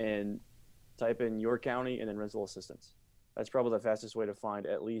 And type in your county and then rental assistance. That's probably the fastest way to find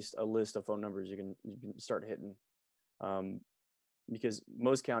at least a list of phone numbers you can start hitting. Because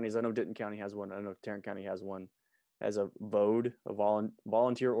most counties, I know Denton County has one, I know Tarrant County has one, has a VODE, a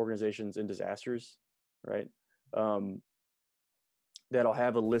volunteer organizations in disasters, right? That'll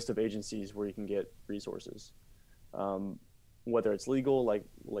have a list of agencies where you can get resources, whether it's legal, like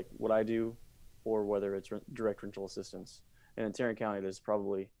what I do, or whether it's direct rental assistance. And in Tarrant County, there's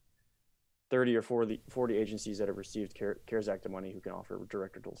probably 30 or 40 agencies that have received CARES Act money who can offer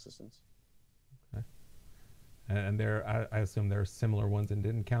direct rental assistance. Okay. And I assume there are similar ones in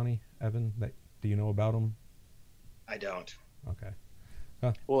Denton County, Evan. Do you know about them? I don't. Okay.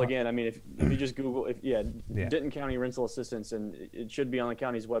 Well, again, I mean, if you just Google, Denton County rental assistance, and it should be on the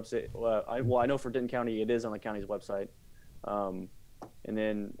county's website. I know for Denton County, it is on the county's website, and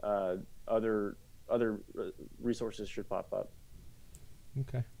then other resources should pop up.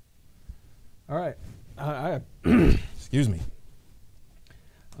 Okay. All right. Excuse me.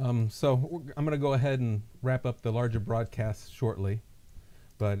 So I'm going to go ahead and wrap up the larger broadcast shortly.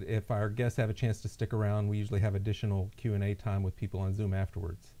 But if our guests have a chance to stick around, we usually have additional Q&A time with people on Zoom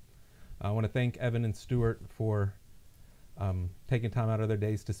afterwards. I want to thank Evan and Stuart for taking time out of their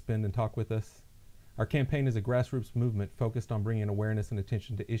days to spend and talk with us. Our campaign is a grassroots movement focused on bringing awareness and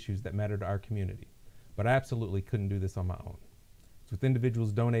attention to issues that matter to our community. But I absolutely couldn't do this on my own. It's with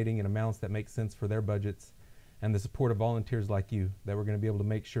individuals donating in amounts that make sense for their budgets and the support of volunteers like you that we're going to be able to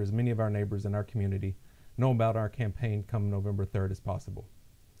make sure as many of our neighbors in our community know about our campaign come November 3rd as possible.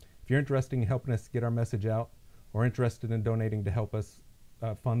 If you're interested in helping us get our message out or interested in donating to help us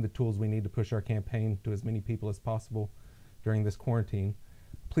fund the tools we need to push our campaign to as many people as possible during this quarantine,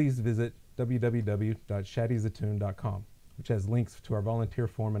 please visit www.shaddyzatoon.com, which has links to our volunteer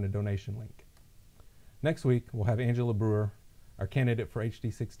form and a donation link. Next week, we'll have Angela Brewer, our candidate for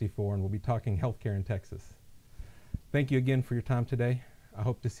HD64, and we'll be talking healthcare in Texas. Thank you again for your time today. I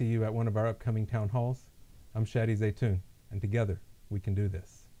hope to see you at one of our upcoming town halls. I'm Shaddy Zatoon, and together we can do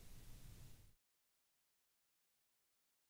this.